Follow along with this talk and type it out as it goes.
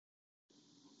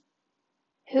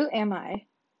Who am I?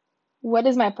 What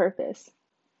is my purpose?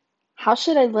 How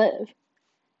should I live?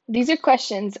 These are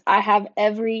questions I have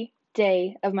every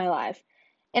day of my life,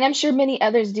 and I'm sure many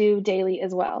others do daily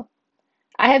as well.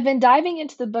 I have been diving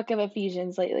into the book of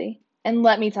Ephesians lately, and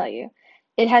let me tell you,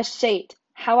 it has shaped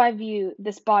how I view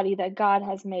this body that God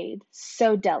has made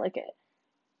so delicate.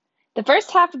 The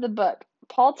first half of the book,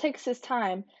 Paul takes his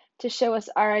time to show us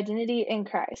our identity in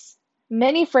Christ.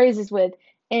 Many phrases with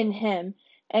in him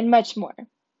and much more.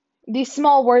 These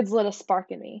small words lit a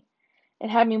spark in me and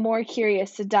had me more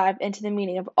curious to dive into the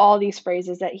meaning of all these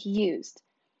phrases that he used.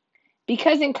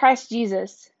 Because in Christ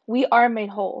Jesus, we are made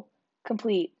whole,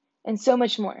 complete, and so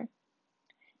much more.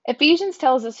 Ephesians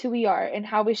tells us who we are and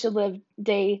how we should live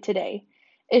day to day.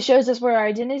 It shows us where our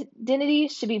identity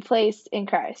should be placed in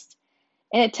Christ,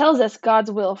 and it tells us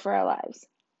God's will for our lives.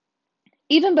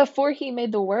 Even before he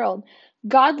made the world,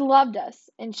 God loved us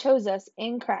and chose us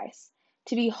in Christ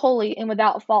to be holy and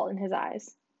without fault in his eyes.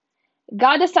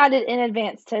 God decided in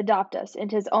advance to adopt us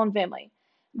into his own family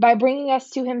by bringing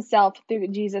us to himself through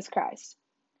Jesus Christ.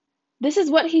 This is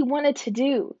what he wanted to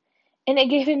do, and it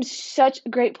gave him such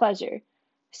great pleasure.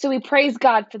 So we praise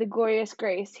God for the glorious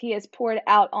grace he has poured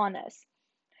out on us,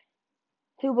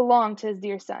 who belong to his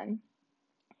dear Son.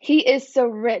 He is so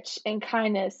rich in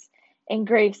kindness and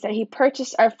grace that he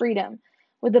purchased our freedom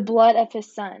with the blood of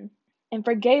his Son and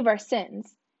forgave our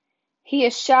sins. He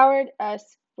has showered us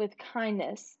with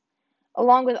kindness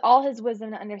along with all his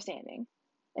wisdom and understanding.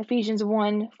 Ephesians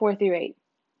 1:4-8.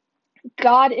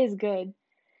 God is good,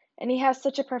 and he has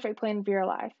such a perfect plan for your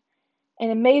life,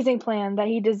 an amazing plan that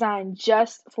he designed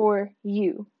just for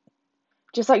you.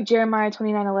 Just like Jeremiah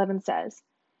 29:11 says,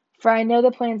 "For I know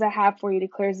the plans I have for you,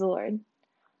 declares the Lord,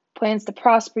 plans to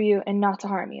prosper you and not to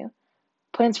harm you,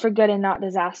 plans for good and not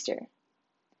disaster."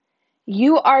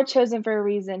 You are chosen for a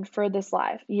reason for this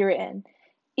life you're in.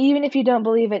 Even if you don't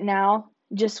believe it now,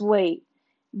 just wait.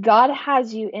 God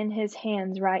has you in his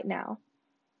hands right now.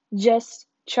 Just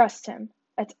trust him.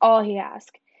 That's all he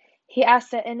asks. He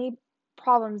asks that any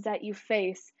problems that you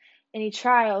face, any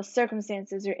trials,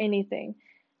 circumstances, or anything,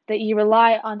 that you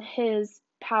rely on his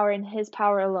power and his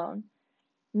power alone.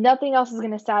 Nothing else is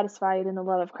going to satisfy you than the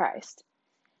love of Christ.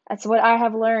 That's what I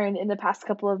have learned in the past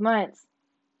couple of months,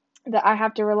 that I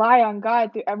have to rely on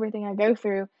God through everything I go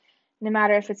through, no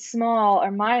matter if it's small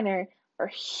or minor or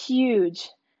huge.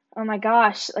 Oh my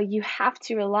gosh, like you have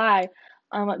to rely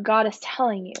on what God is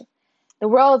telling you. The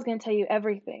world is going to tell you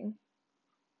everything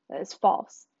that is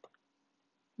false.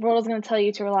 The world is going to tell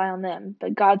you to rely on them,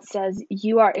 but God says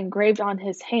you are engraved on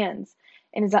his hands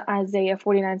in Isaiah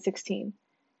 49:16.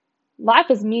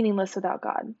 Life is meaningless without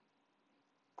God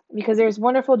because there's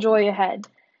wonderful joy ahead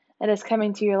that is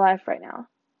coming to your life right now.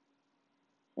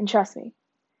 And trust me,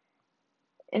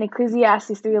 in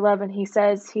Ecclesiastes 3:11, he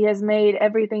says he has made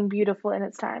everything beautiful in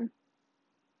its time.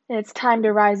 And it's time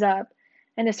to rise up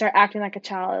and to start acting like a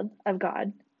child of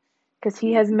God because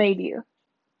he has made you.